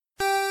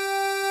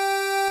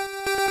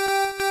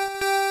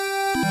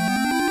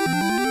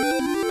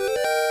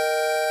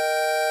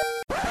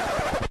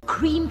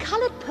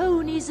cream-colored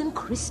ponies and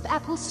crisp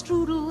apple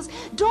strudels,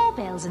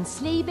 doorbells and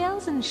sleigh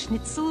bells and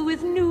schnitzel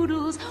with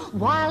noodles,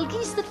 wild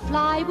geese that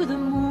fly with the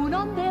moon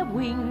on their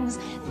wings.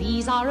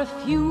 These are a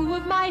few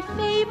of my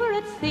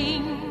favorite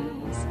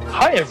things.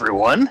 Hi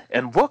everyone,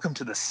 and welcome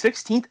to the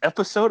 16th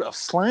episode of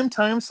Slime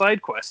Time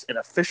Side Quest, an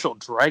official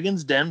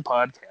Dragon's Den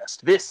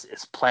podcast. This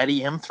is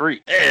Platty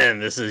M3.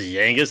 And this is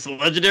Yangus the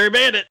Legendary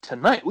Bandit.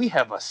 Tonight we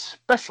have a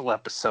special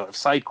episode of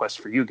Side Quest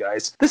for you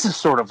guys. This is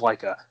sort of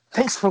like a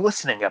thanks for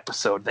listening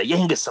episode that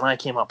Yangus and I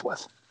came up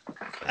with.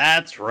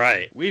 That's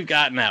right. We've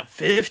gotten out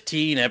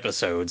 15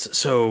 episodes,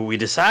 so we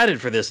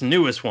decided for this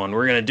newest one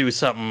we're going to do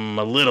something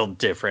a little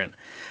different.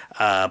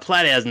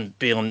 Platty hasn't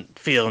been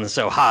feeling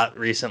so hot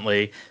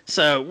recently,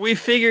 so we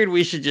figured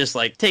we should just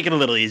take it a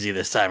little easy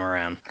this time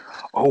around.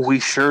 Oh, we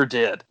sure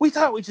did. We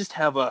thought we'd just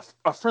have a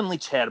friendly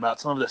chat about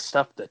some of the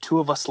stuff the two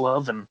of us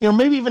love, and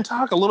maybe even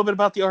talk a little bit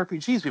about the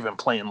RPGs we've been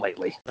playing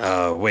lately.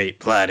 Oh, wait,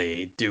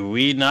 Platty, do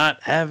we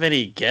not have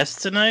any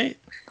guests tonight?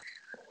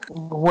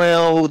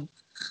 Well,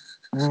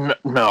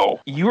 no.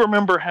 You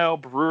remember how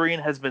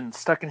Brurian has been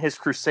stuck in his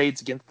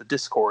crusades against the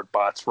Discord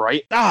bots,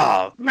 right?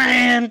 Oh,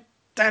 man.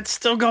 That's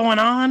still going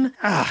on?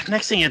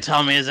 Next thing you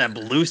tell me is that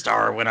Blue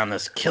Star went on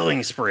this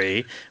killing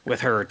spree with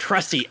her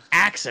trusty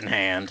axe in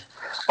hand.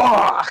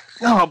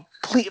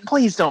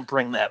 Please don't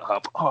bring that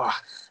up.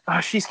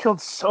 She's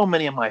killed so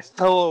many of my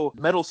fellow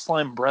Metal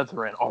Slime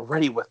brethren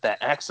already with that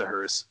axe of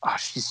hers.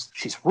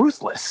 She's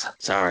ruthless.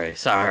 Sorry,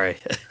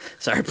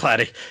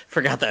 Platty.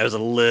 Forgot that was a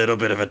little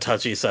bit of a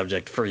touchy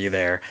subject for you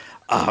there.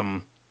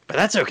 But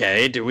that's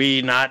okay. Do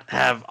we not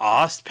have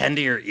Ost,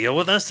 Pendy, or Eel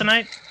with us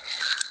tonight?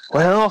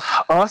 Well,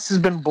 Ost has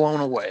been blown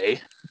away.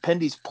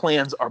 Pendy's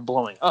plans are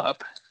blowing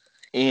up.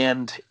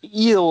 And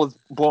Eel is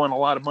blowing a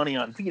lot of money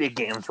on Vita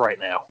games right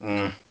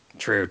now.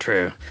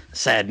 True.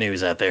 Sad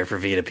news out there for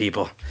Vita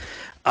people.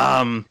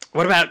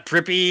 What about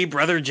Drippy,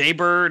 Brother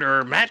Jaybird,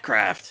 or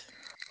Mattcraft?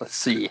 Let's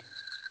see.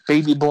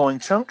 Baby blowing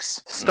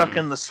chunks, stuck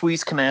in the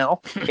Suez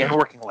Canal, and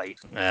working late.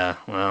 Yeah,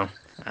 well,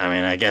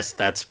 I guess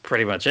that's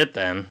pretty much it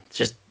then. It's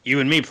just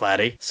you and me,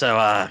 Platty. So,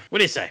 what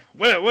do you say?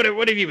 What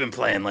have you been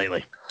playing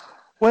lately?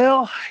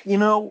 Well,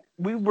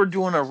 we were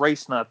doing a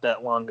race not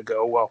that long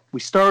ago. Well, we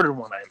started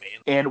one,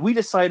 and we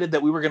decided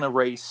that we were going to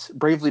race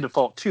Bravely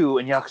Default 2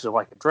 and Yakuza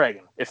Like a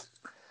Dragon. If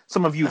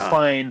some of you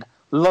find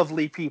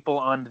lovely people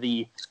on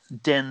the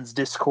Den's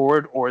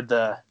Discord or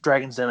the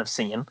Dragon's Den of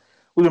Scene,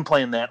 we've been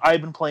playing that.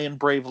 I've been playing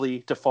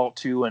Bravely Default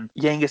 2, and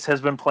Yangus has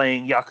been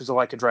playing Yakuza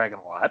Like a Dragon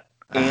a lot.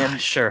 And I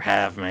sure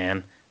have,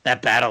 man.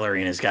 That battle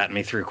arena's gotten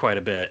me through quite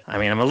a bit.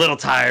 I'm a little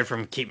tired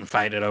from keeping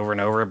fighting it over and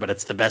over, but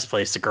it's the best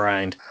place to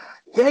grind.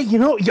 Yeah,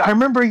 I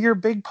remember your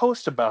big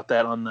post about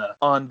that on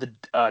the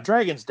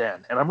Dragon's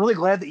Den, and I'm really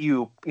glad that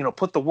you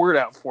put the word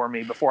out for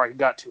me before I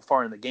got too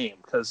far in the game,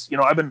 because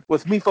I've been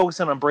with me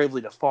focusing on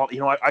Bravely Default.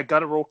 I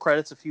got a roll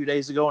credits a few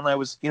days ago, and I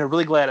was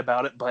really glad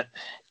about it, but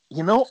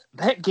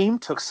that game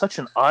took such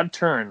an odd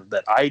turn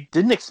that I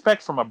didn't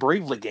expect from a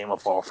Bravely game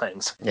of all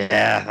things.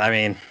 Yeah,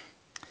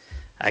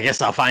 I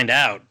guess I'll find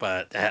out,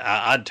 but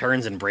odd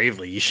turns in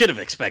Bravely. You should have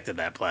expected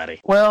that,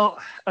 Platty. Well,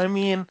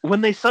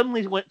 when they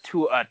suddenly went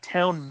to a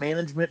town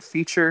management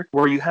feature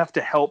where you have to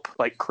help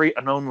create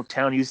a known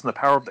town using the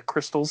power of the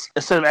crystals,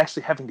 instead of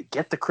actually having to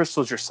get the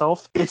crystals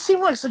yourself, it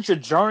seemed like such a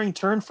jarring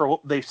turn for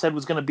what they said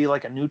was going to be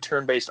like a new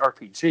turn-based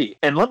RPG.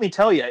 And let me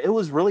tell you, it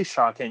was really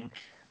shocking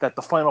that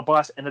the final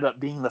boss ended up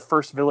being the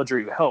first villager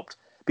you helped,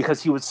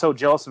 because he was so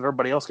jealous of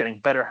everybody else getting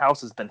better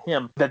houses than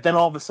him, that then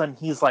all of a sudden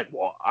he's like,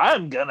 well,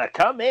 I'm gonna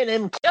come in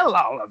and kill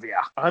all of you.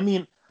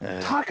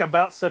 Talk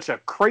about such a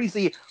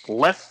crazy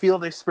left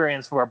field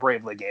experience for a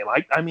Bravely game.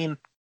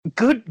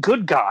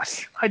 Good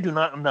gosh, I do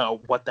not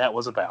know what that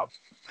was about.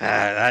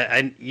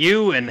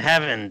 You and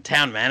having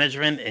town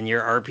management in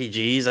your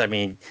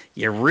RPGs,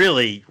 you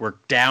really were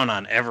down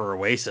on Ever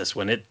Oasis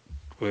when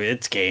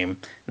its game,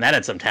 and that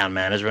had some town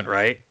management,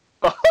 right?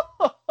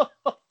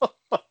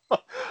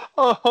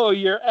 Oh,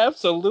 you're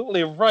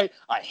absolutely right.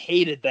 I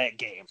hated that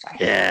game.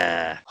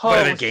 Yeah. What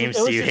other games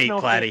do you hate,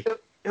 Platty?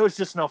 It was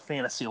just no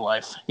Fantasy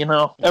Life,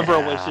 Ever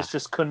Oasis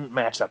just couldn't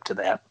match up to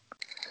that.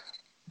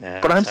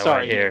 Yeah, but I'm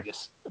sorry,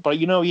 Yangus. But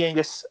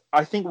Yangus,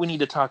 I think we need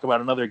to talk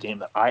about another game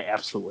that I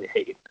absolutely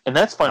hate, and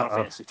that's Final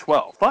Fantasy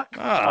 12. Fuck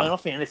Final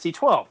Fantasy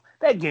 12.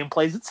 That game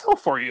plays itself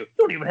for you. You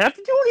don't even have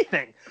to do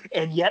anything.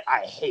 And yet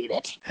I hate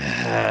it.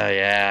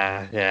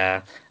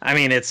 Yeah.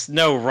 It's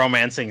no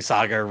Romancing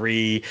Saga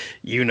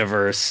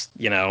re-universe,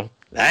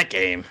 that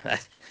game.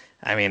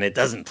 It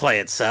doesn't play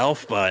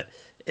itself, but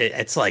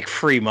it's like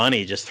free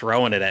money just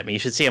throwing it at me. You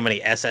should see how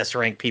many SS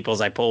rank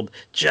peoples I pulled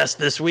just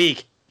this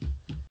week.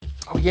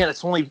 Oh yeah,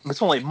 it's only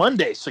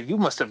Monday, so you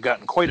must have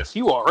gotten quite a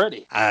few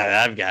already.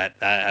 I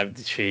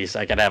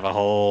could have a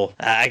whole...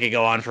 I could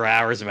go on for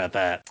hours about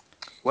that.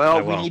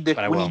 Well, we need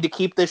to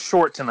keep this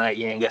short tonight,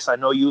 Yangus. I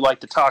know you like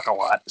to talk a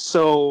lot.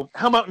 So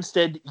how about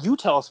instead you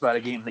tell us about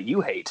a game that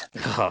you hate?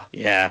 Oh,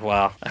 yeah,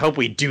 well, I hope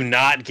we do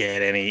not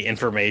get any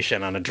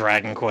information on a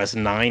Dragon Quest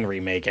IX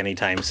remake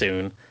anytime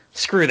soon.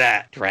 Screw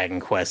that, Dragon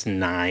Quest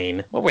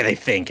IX. What were they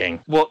thinking?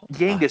 Well,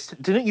 Yangus,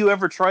 didn't you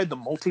ever try the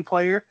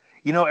multiplayer?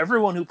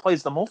 everyone who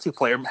plays the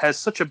multiplayer has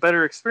such a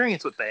better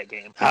experience with that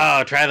game.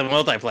 Oh, try the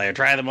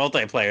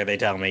multiplayer, they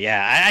tell me.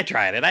 Yeah, I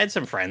tried it. I had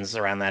some friends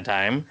around that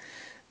time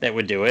that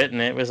would do it,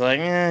 and it was like,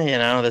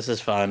 this is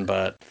fun,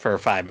 but for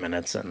 5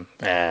 minutes, and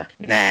nah.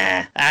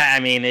 I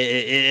mean,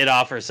 it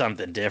offers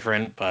something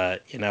different,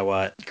 but you know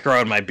what?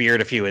 Growing my beard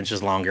a few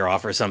inches longer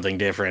offers something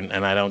different,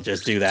 and I don't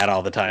just do that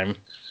all the time.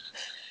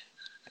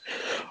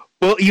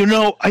 Well,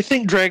 I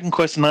think Dragon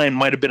Quest IX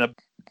might have been a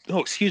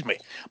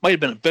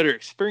better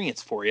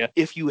experience for you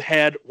if you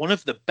had one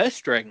of the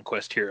best Dragon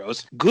Quest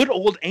heroes, good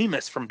old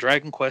Amos from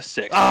Dragon Quest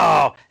VI.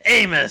 Oh,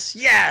 Amos,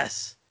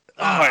 yes!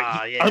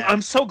 Yeah.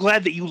 I'm so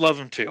glad that you love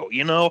him too.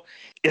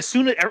 As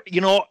soon as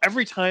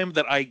every time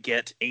that I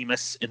get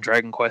Amos in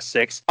Dragon Quest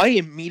VI, I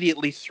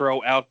immediately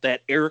throw out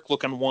that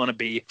Eric-looking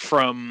wannabe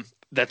from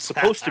that's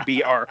supposed to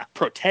be our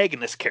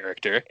protagonist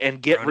character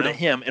and get rid of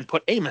him and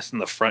put Amos in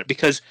the front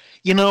because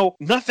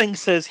nothing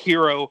says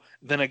hero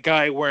than a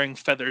guy wearing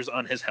feathers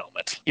on his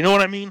helmet. You know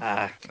what I mean?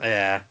 Yeah.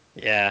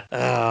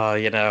 Oh,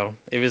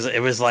 it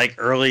was like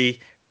early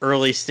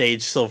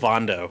stage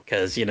Sylvando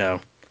because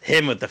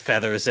him with the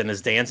feathers in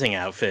his dancing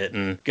outfit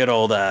and good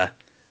old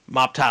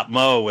Mop Top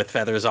Mo with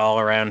feathers all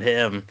around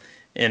him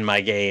in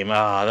my game.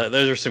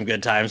 Those are some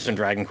good times from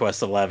Dragon Quest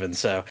XI.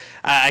 So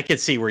I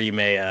could see where you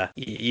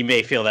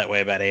may feel that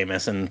way about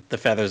Amos and the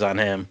feathers on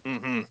him.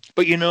 Mm-hmm.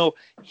 But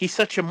he's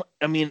such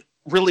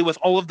really with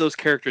all of those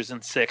characters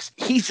in 6,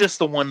 he's just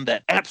the one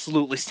that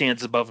absolutely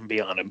stands above and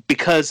beyond him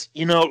because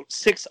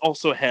 6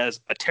 also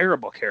has a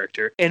terrible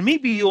character, and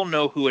maybe you'll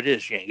know who it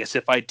is, Yangus,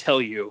 if I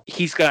tell you.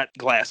 He's got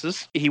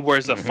glasses, he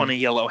wears a funny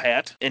yellow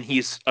hat, and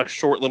he's a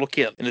short little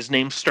kid, and his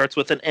name starts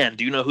with an N.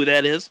 Do you know who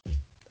that is?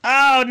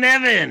 Oh,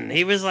 Nevin!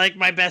 He was like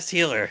my best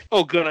healer.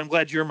 Oh, good. I'm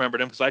glad you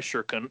remembered him because I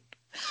sure couldn't.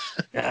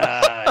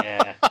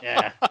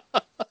 Yeah.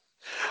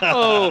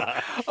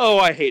 Oh,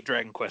 I hate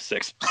Dragon Quest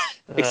VI.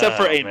 Except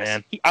for Amos.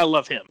 Man. I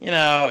love him.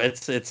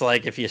 It's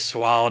like if you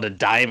swallowed a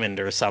diamond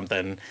or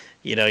something,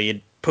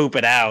 you'd poop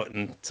it out,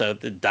 and so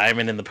the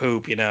diamond in the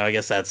poop, I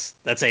guess that's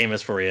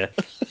Amos for you.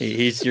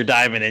 He's your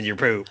diamond in your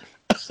poop.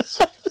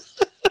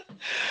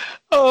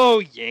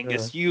 Oh,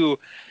 Yangus, you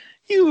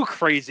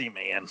crazy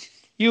man.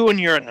 You and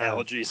your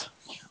analogies.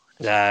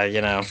 I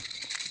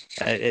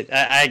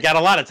got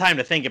a lot of time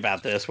to think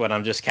about this when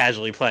I'm just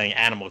casually playing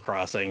Animal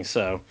Crossing,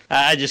 so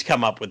I just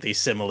come up with these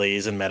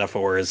similes and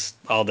metaphors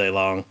all day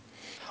long.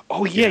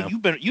 Oh yeah,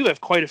 you have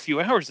quite a few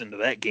hours into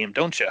that game,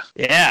 don't you?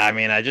 Yeah, I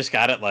mean, I just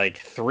got it like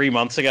 3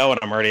 months ago, and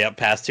I'm already up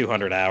past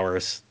 200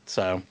 hours.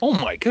 So. Oh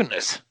my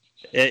goodness.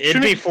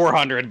 It'd be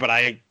 400, but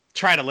I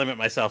try to limit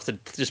myself to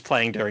just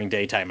playing during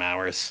daytime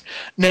hours.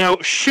 Now,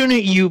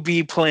 shouldn't you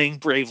be playing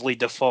Bravely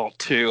Default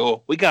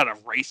too? We got a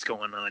race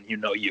going on,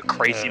 you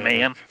crazy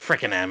man.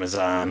 Frickin'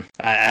 Amazon.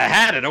 I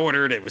had it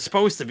ordered. It was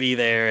supposed to be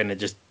there, and it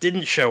just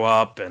didn't show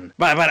up.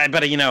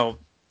 But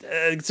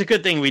it's a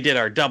good thing we did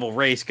our double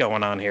race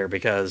going on here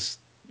because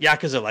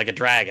Yakuza Like a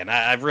Dragon,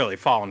 I've really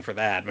fallen for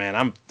that, man.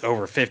 I'm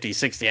over 50,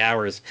 60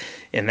 hours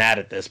in that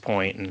at this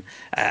point, and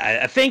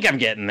I think I'm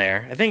getting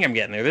there.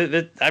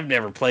 I've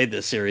never played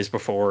this series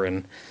before,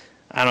 and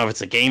I don't know if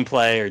it's a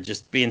gameplay or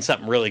just being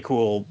something really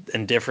cool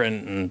and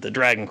different and the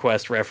Dragon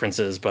Quest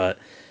references, but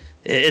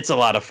it's a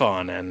lot of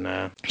fun.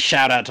 And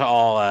shout out to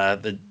all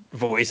the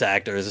voice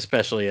actors,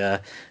 especially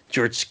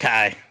George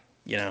Takei.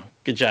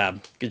 Good job.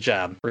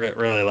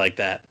 Really like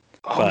that.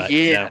 Oh, but,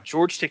 yeah,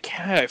 George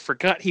Takei. I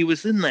forgot he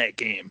was in that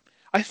game.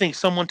 I think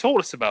someone told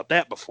us about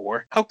that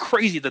before. How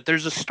crazy that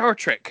there's a Star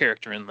Trek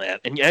character in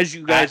that. And as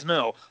you guys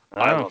know,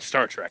 I love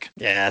Star Trek.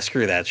 Yeah,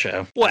 screw that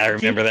show. What, I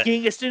remember that.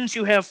 Genghis, didn't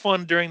you have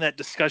fun during that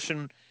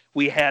discussion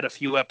we had a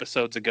few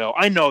episodes ago?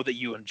 I know that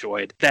you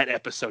enjoyed that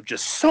episode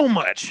just so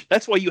much.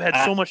 That's why you had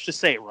so much to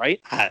say, right?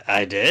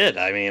 I did.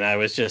 I mean, I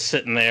was just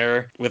sitting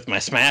there with my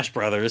Smash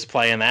Brothers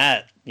playing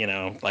that,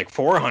 like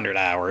 400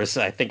 hours.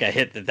 I think I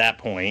hit at that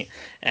point,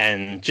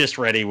 and just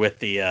ready with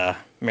the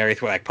Mary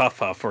Thwack Puff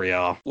Puff for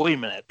y'all. Wait a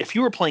minute. If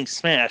you were playing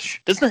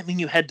Smash, doesn't that mean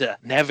you had to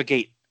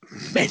navigate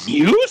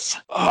menus?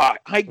 Oh,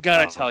 I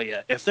gotta tell you,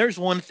 if there's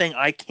one thing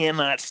I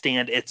cannot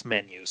stand, it's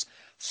menus.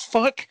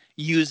 Fuck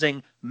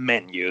using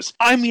menus.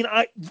 I mean,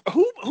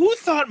 who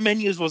thought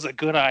menus was a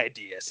good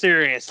idea?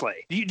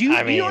 Seriously, do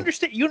you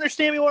understand? You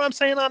understand me what I'm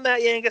saying on that,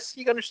 Yangus?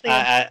 You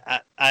understand?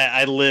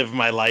 I live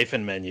my life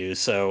in menus,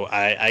 so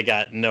I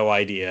got no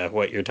idea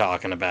what you're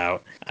talking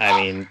about. I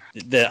mean,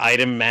 the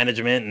item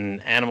management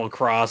and Animal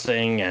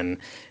Crossing, and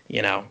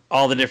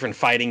all the different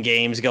fighting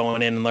games,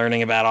 going in and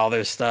learning about all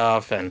their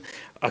stuff, and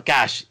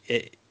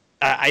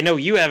I know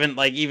you haven't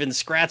even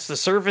scratched the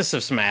surface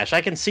of Smash.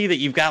 I can see that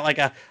you've got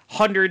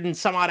 100 and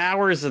some odd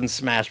hours in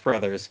Smash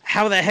Brothers.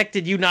 How the heck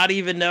did you not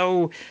even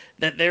know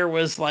that there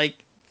was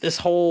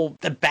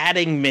the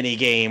batting mini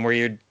game where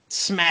you're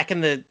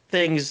smacking the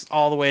things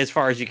all the way as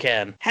far as you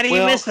can? How do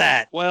you miss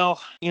that? Well,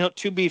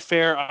 to be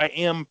fair,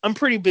 I'm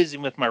pretty busy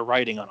with my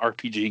writing on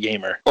RPG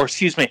Gamer, or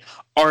excuse me,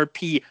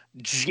 RP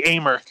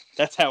Gamer.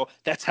 That's how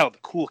the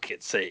cool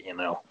kids say it,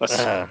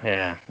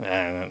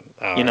 Yeah.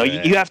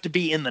 You have to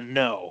be in the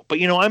know. But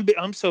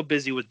I'm so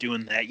busy with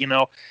doing that.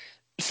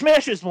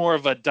 Smash is more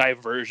of a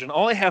diversion.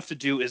 All I have to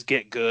do is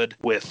get good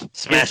with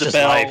Smash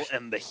Isabelle life.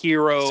 and the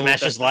hero.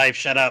 Smash his life.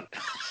 Shut up.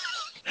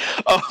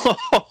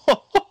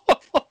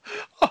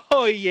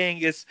 Oh,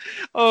 Yangus.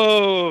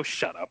 Oh,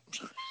 shut up.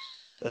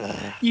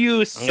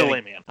 You silly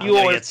man. You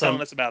always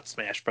telling us about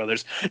Smash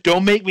Brothers.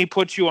 Don't make me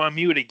put you on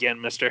mute again,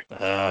 mister.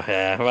 Oh,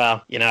 yeah.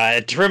 Well, I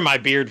trimmed my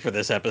beard for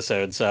this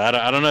episode, so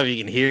I don't know if you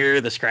can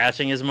hear the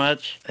scratching as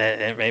much.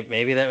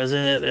 Maybe that was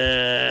it.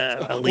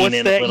 I'll lean What's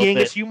in that, a little Yangus?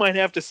 bit. You might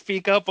have to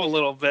speak up a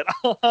little bit.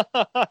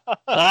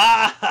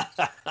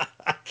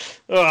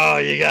 Oh,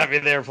 you got me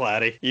there,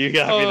 Platty. You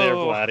got me there,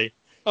 Platty.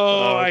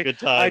 Oh, good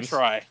times.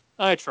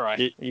 I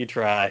try. You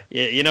try.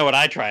 You know what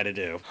I try to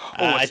do?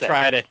 I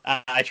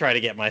try to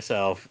get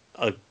myself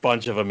a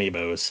bunch of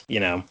amiibos.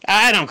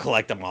 I don't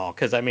collect them all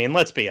because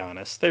let's be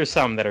honest. There's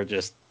some that are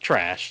just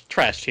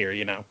trashed here.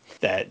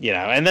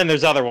 And then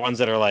there's other ones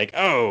that are like,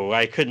 oh,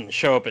 I couldn't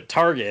show up at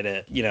Target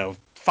at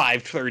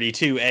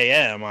 5:32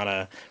 a.m. on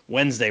a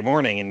Wednesday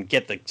morning and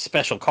get the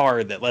special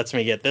card that lets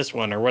me get this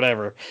one or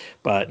whatever.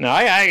 But no,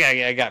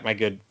 I got my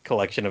good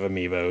collection of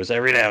amiibos.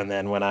 Every now and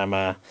then when I'm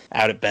out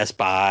at Best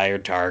Buy or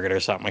Target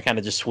or something, I kind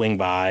of just swing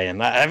by,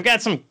 and I've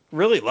got some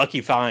really lucky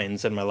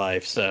finds in my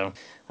life. So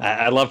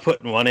I love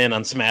putting one in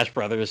on Smash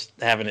Brothers,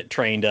 having it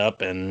trained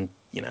up, and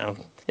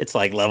it's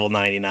like level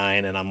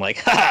 99, and I'm like,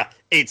 ha!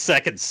 8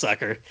 seconds,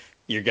 sucker.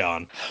 You're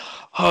gone.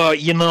 I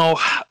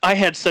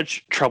had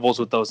such troubles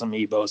with those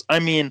amiibos.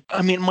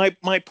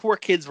 My poor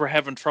kids were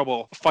having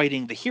trouble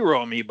fighting the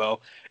hero amiibo,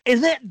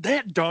 and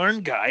that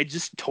darn guy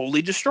just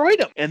totally destroyed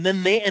them. And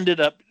then they ended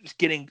up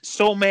getting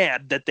so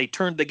mad that they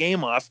turned the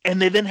game off, and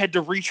they then had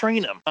to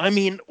retrain him.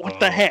 What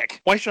the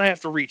heck? Why should I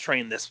have to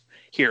retrain this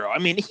hero?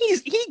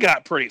 He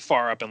got pretty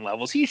far up in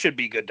levels. He should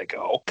be good to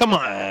go. Come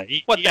on.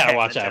 You gotta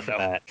watch out for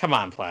that. Come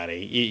on,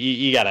 Platty.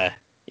 You got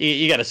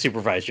to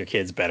supervise your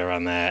kids better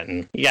on that,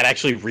 and you got to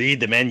actually read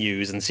the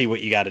menus and see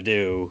what you got to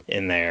do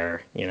in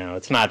there.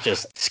 It's not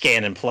just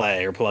scan and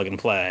play or plug and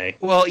play.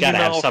 Well, you got to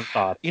have some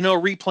thought.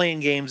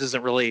 Replaying games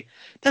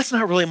that's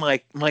not really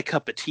my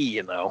cup of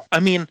tea.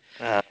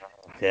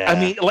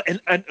 Yeah.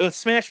 And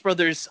Smash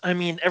Brothers,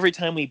 every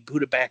time we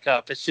boot it back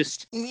up, it's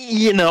just,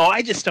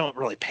 I just don't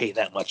really pay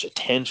that much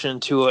attention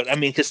to it.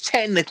 Because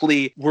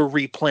technically we're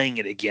replaying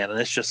it again, and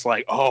it's just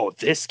like, oh,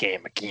 this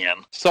game again.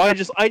 So I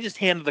just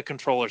hand the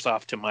controllers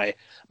off to my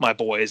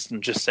boys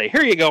and just say,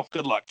 here you go,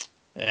 good luck.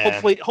 Yeah.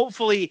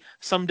 Hopefully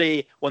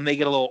someday when they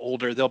get a little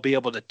older, they'll be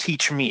able to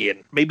teach me,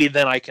 and maybe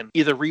then I can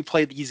either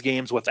replay these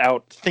games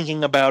without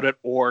thinking about it,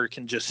 or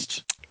can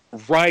just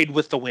ride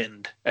with the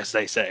wind, as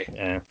they say.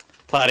 Yeah.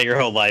 Platty, your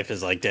whole life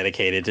is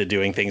dedicated to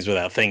doing things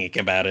without thinking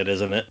about it,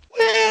 isn't it?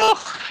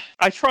 Well,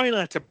 I try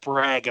not to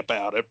brag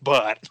about it,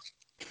 but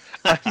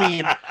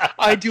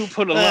I do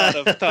put a lot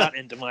of thought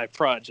into my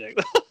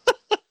project.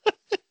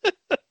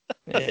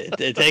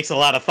 It takes a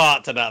lot of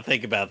thought to not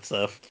think about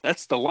stuff.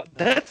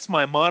 That's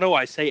my motto.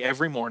 I say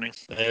every morning.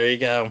 There you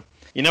go.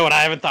 You know what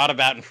I haven't thought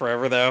about in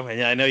forever, though?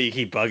 And I know you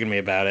keep bugging me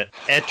about it.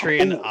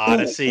 Etrian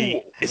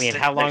Odyssey.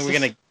 How long are we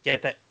going to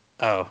get that?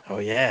 Oh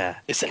yeah.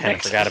 I kind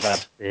of forgot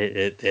about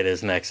it. It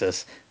is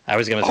Nexus. I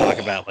was going to talk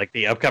about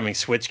the upcoming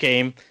Switch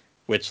game,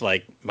 which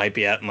might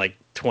be out in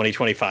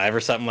 2025 or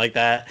something like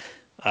that.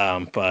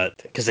 But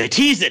because they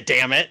teased it,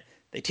 damn it.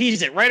 They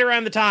teased it right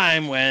around the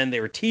time when they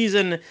were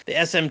teasing the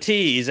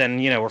SMTs,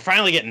 and we're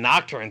finally getting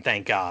Nocturne,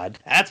 thank God.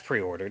 That's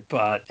pre-ordered,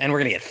 and we're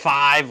gonna get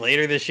 5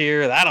 later this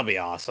year. That'll be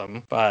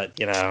awesome. But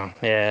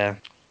yeah.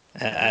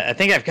 I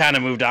think I've kind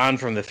of moved on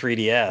from the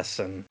 3DS,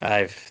 and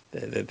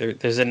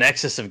there's a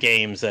nexus of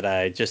games that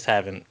I just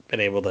haven't been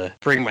able to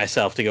bring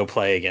myself to go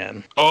play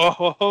again.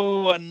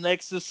 Oh, a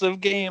nexus of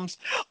games.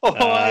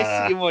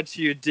 I see what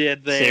you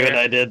did there. See what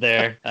I did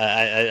there?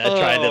 I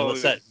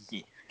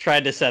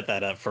tried to set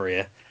that up for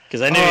you.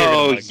 Because I knew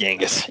you were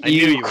Yangus. I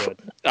knew you would.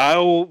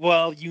 Oh,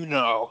 well,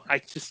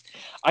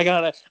 I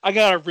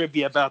gotta rib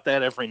you about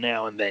that every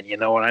now and then, you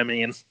know what I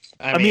mean?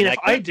 If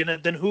I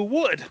didn't, then who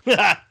would?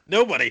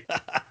 Nobody.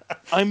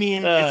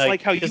 It's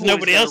like how you because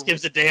nobody else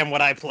gives a damn what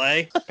I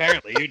play.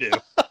 Apparently you do.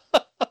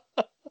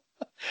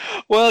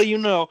 Well,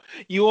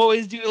 you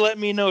always do let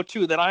me know,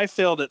 too, that I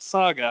failed at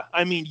Saga.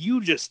 You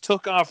just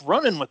took off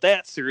running with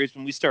that series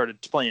when we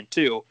started playing,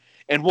 too.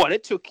 And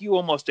it took you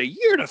almost a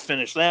year to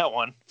finish that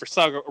one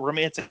for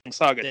Romancing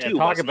Saga 2.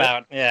 Talk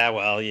about,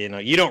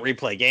 you don't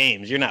replay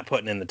games. You're not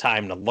putting in the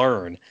time to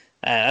learn.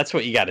 That's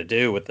what you got to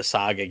do with the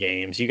Saga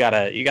games. You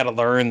gotta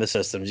learn the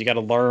systems. You got to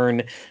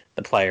learn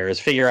the players,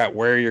 figure out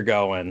where you're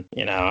going.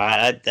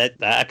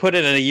 I put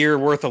in a year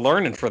worth of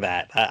learning for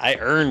that. I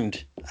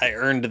earned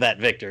that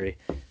victory.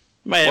 It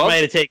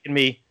might have taken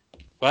me.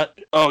 What?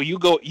 Oh, you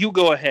go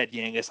ahead,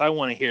 Yangus. I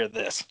want to hear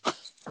this.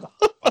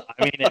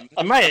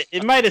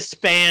 It might have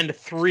spanned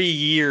 3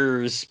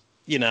 years,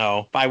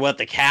 by what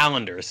the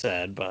calendar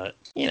said, but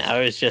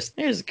it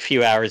was a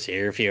few hours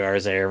here, a few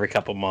hours there, every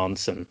couple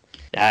months, and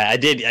I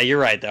did. You're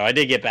right, though. I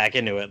did get back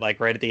into it, like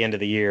right at the end of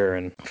the year,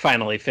 and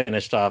finally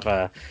finished off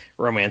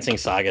Romancing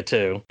Saga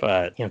 2.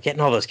 But getting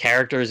all those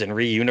characters in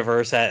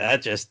Re-Universe,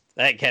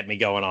 that kept me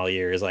going all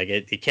year. Like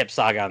it kept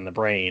Saga on the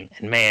brain.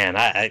 And man,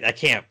 I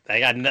can't.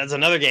 That's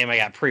another game I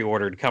got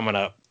pre-ordered coming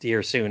up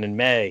here soon in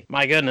May.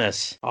 My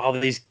goodness, all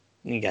of these.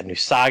 You got a new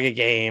Saga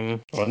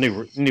game, well,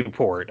 new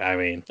port. I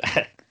mean,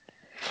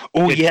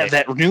 oh yeah,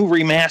 that new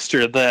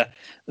remaster, that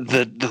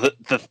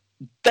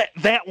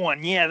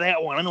one, yeah,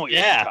 that one. I know what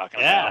you're talking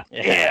about.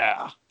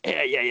 Yeah.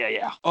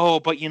 Oh,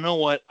 but you know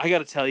what? I got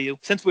to tell you,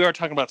 since we are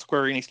talking about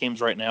Square Enix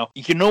games right now,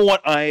 you know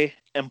what? I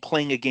am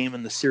playing a game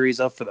in the series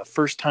of for the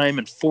first time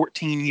in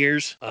 14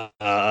 years.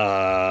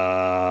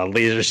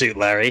 Leisure Suit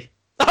Larry.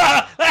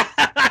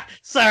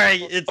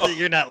 Sorry,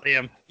 you're not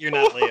Liam. You're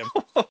not Liam.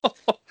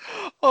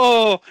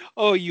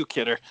 Oh, you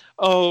kidder.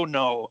 Oh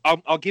no,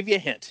 I'll give you a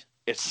hint.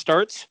 It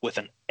starts with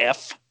an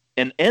F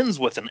and ends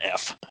with an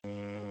F.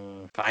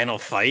 Final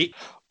Fight?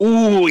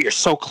 Ooh, you're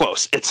so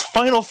close. It's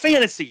Final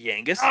Fantasy,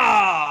 Yangus.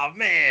 Oh,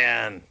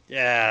 man.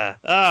 Yeah.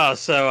 Oh,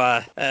 so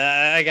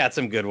I got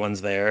some good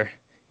ones there.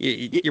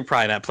 You're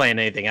probably not playing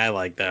anything I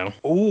like, though.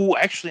 Oh,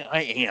 actually,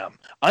 I am.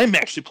 I'm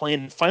actually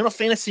playing Final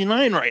Fantasy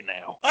IX right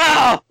now.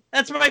 Oh,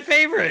 that's my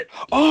favorite.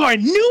 Oh, I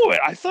knew it.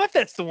 I thought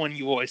that's the one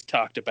you always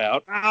talked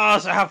about. Oh,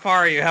 so how far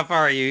are you?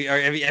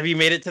 Have you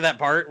made it to that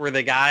part where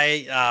the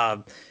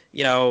guy,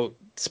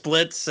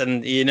 splits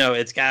and,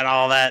 it's got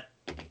all that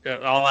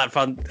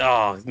fun.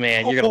 Oh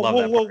man, you're gonna love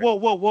that.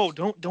 Whoa!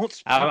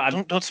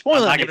 Don't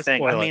spoil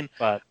anything.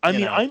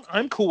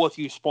 I'm cool with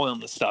you spoiling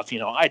the stuff.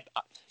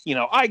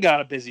 I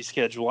got a busy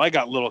schedule. I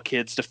got little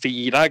kids to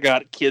feed. I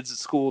got kids at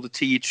school to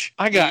teach.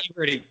 I got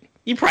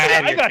you probably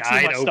have your got too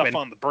much open. stuff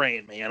on the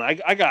brain, man.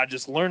 I gotta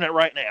just learn it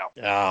right now.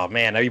 Oh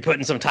man, are you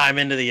putting some time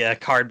into the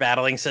card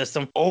battling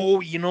system?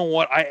 Oh, you know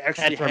what? I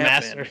actually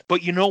have been.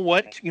 But you know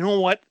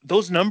what?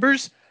 Those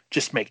numbers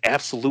just make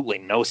absolutely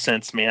no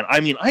sense, man. I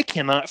mean, I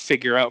cannot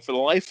figure out for the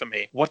life of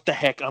me what the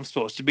heck I'm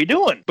supposed to be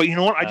doing. But you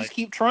know what? I just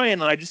keep trying,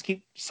 and I just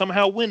keep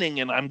somehow winning,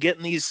 and I'm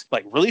getting these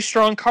like really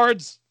strong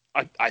cards.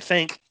 I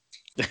think.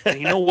 And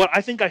you know what?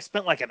 I think I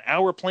spent like an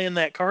hour playing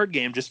that card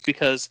game just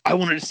because I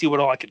wanted to see what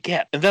all I could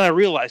get. And then I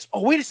realized,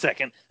 oh, wait a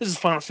second. This is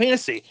Final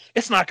Fantasy.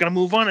 It's not going to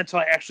move on until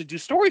I actually do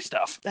story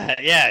stuff.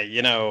 Yeah,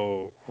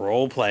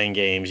 role-playing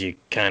games, you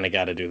kind of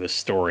got to do the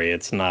story.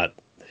 It's not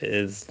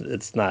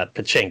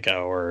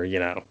pachinko or,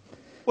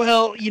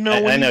 Well, I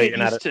know you're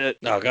not.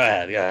 No, go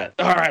ahead.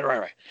 All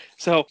right.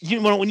 So,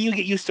 when you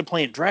get used to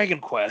playing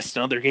Dragon Quest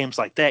and other games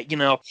like that,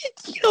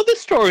 the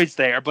story's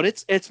there, but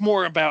it's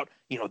more about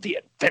the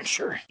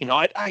adventure.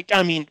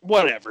 I mean,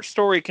 whatever.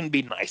 Story can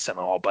be nice and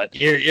all, but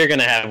you're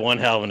gonna have one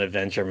hell of an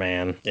adventure,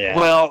 man. Yeah.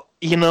 Well,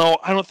 I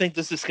don't think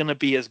this is gonna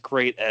be as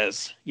great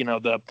as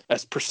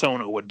as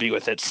Persona would be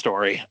with its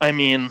story. I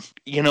mean,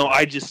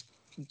 just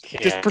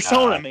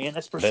Persona, man.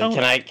 That's Persona.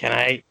 Can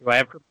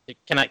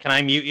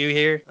I mute you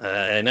here?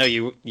 I know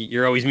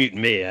you're always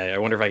muting me. I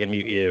wonder if I can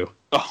mute you.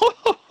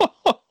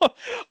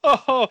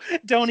 Oh,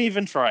 don't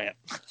even try it.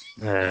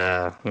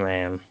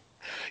 Man.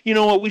 You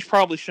know what? We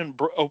probably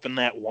shouldn't open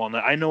that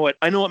walnut. I know it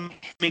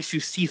makes you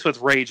seethe with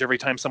rage every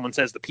time someone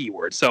says the P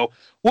word. So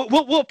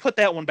we'll put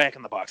that one back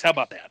in the box. How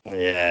about that?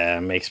 Yeah,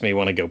 it makes me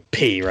want to go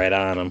pee right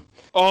on him.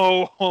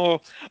 Oh,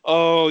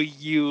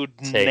 you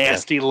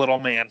nasty little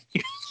man.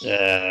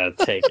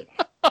 Take it.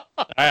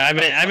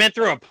 I meant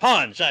through a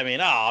punch. I mean,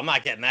 I'm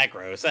not getting that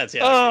gross. That's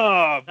it.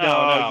 Oh, no,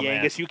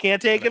 Yangus, you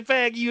can't take it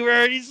back. You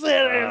already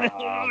said it.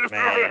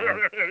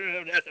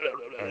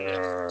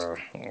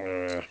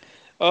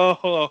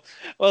 Oh,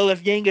 well,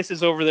 if Yangus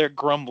is over there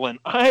grumbling,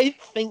 I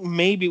think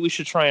maybe we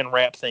should try and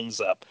wrap things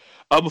up.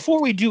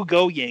 Before we do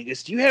go,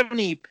 Yangus, do you have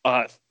any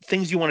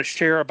things you want to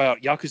share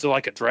about Yakuza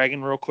Like a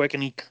Dragon real quick?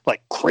 Any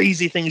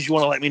crazy things you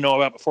want to let me know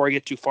about before I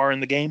get too far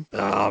in the game?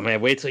 Oh, man,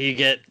 wait till you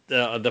get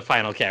the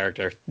final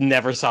character.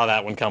 Never saw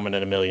that one coming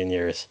in a million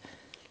years.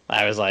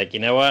 I was like, you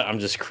know what? I'm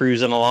just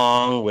cruising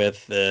along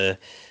with the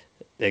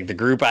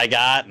group I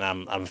got, and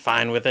I'm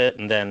fine with it.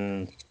 And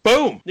then,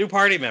 boom, new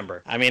party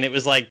member. I mean, it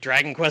was like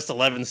Dragon Quest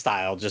XI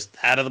style, just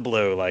out of the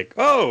blue. Like,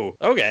 oh,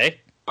 okay.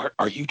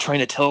 Are you trying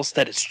to tell us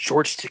that it's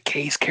George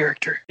Takei's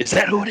character? Is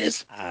that who it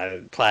is?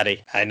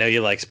 Platy, I know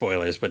you like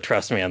spoilers, but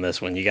trust me on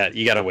this one. You got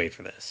to wait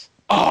for this.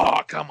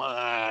 Oh, come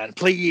on,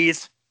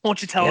 please.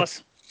 Won't you tell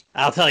us?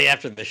 I'll tell you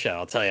after the show.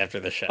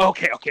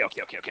 Okay.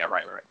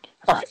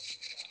 All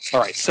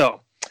right.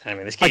 So, I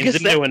mean, this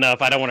game's new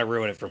enough. I don't want to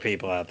ruin it for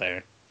people out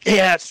there.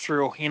 Yeah, it's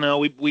true.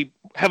 We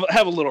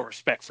have a little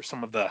respect for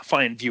some of the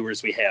fine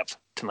viewers we have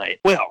tonight.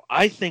 Well,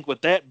 I think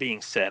with that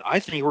being said, I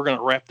think we're going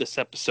to wrap this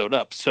episode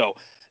up. So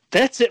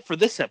that's it for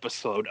this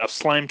episode of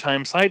Slime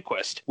Time Side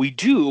Quest. We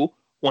do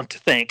want to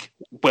thank,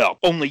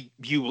 only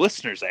you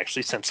listeners,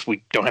 actually, since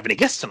we don't have any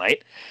guests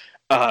tonight,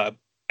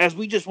 as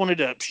we just wanted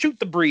to shoot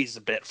the breeze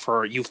a bit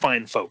for you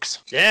fine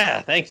folks.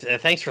 Yeah,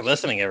 thanks for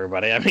listening,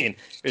 everybody. I mean,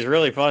 it was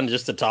really fun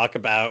just to talk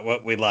about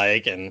what we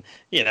like and,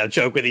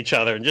 joke with each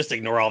other and just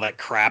ignore all that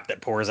crap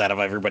that pours out of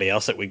everybody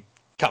else that we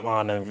come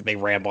on and they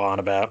ramble on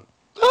about.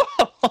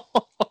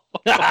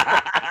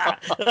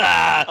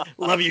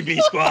 Love you,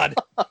 B Squad.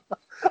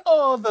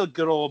 Oh, the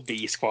good old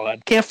B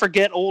Squad. Can't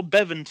forget old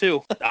Bevan,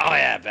 too. Oh,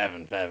 yeah,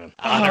 Bevan.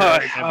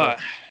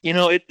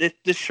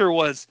 This sure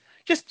was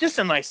just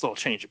a nice little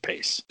change of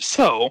pace.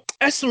 So,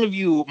 as some of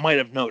you might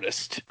have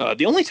noticed,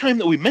 the only time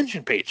that we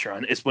mention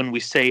Patreon is when we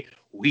say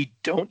we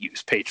don't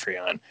use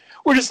Patreon.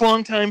 We're just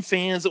longtime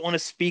fans that want to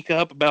speak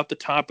up about the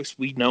topics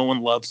we know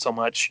and love so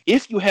much.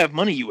 If you have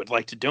money you would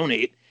like to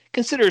donate,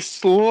 consider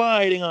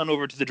sliding on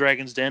over to the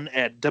Dragon's Den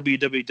at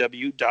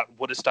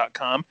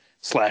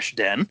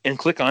www.woodis.com/den and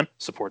click on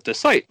Support This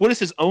Site.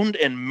 Woodis has owned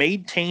and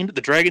maintained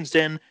the Dragon's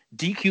Den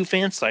DQ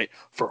fan site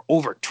for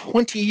over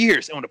 20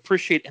 years and would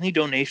appreciate any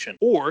donation.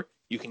 Or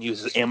you can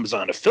use the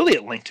Amazon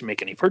affiliate link to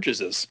make any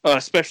purchases,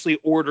 especially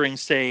ordering,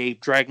 say,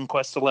 Dragon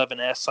Quest XI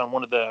S on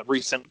one of the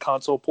recent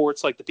console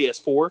ports like the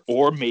PS4,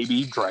 or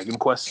maybe Dragon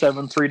Quest VII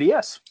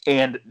 3DS.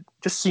 And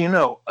just so you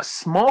know, a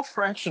small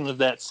fraction of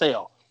that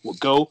sale will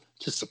go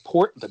to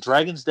support the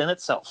Dragon's Den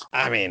itself.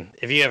 I mean,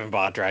 if you haven't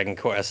bought Dragon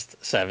Quest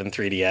VII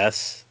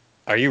 3DS,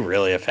 are you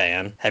really a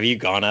fan? Have you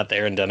gone out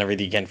there and done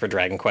everything you can for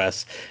Dragon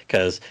Quest?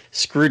 Because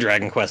screw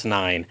Dragon Quest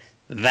 9.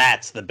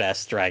 That's the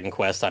best Dragon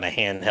Quest on a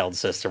handheld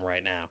system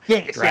right now.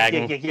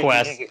 Dragon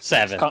Quest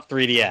 7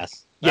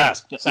 3DS.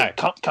 Yes. Sorry.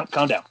 Calm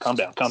down.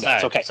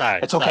 It's okay. It's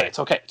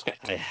okay.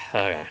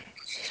 Okay.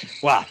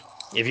 Well,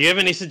 if you have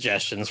any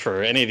suggestions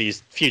for any of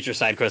these future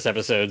side quest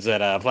episodes that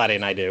Platty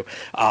and I do,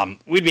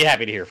 we'd be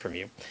happy to hear from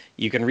you.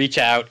 You can reach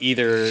out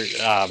either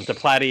to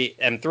Platty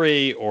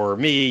M3 or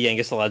me,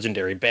 Yangus the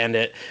Legendary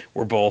Bandit.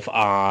 We're both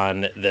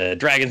on the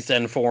Dragon's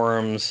Den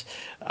forums.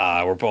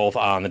 We're both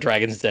on the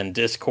Dragon's Den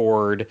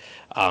Discord.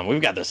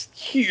 We've got this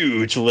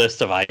huge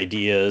list of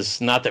ideas.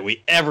 Not that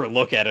we ever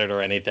look at it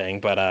or anything,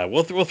 but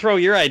we'll throw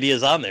your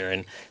ideas on there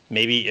and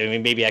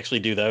maybe actually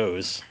do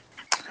those.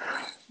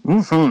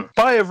 Mm-hmm.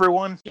 Bye,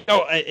 everyone.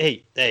 Oh,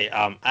 hey.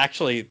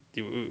 Actually,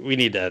 we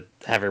need to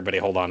have everybody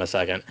hold on a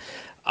second.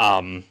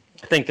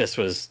 I think this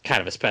was kind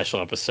of a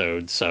special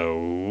episode, so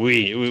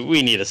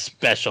we need a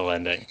special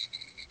ending.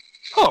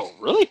 Oh,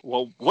 really?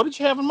 Well, what did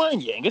you have in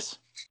mind, Yangus?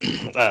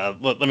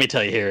 Let me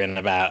tell you here in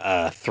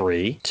about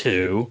 3,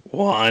 2,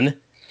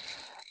 1.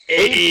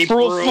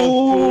 April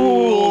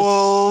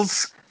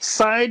Fools!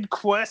 Side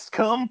quest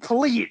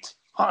complete.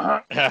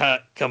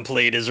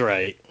 Complete is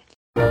right.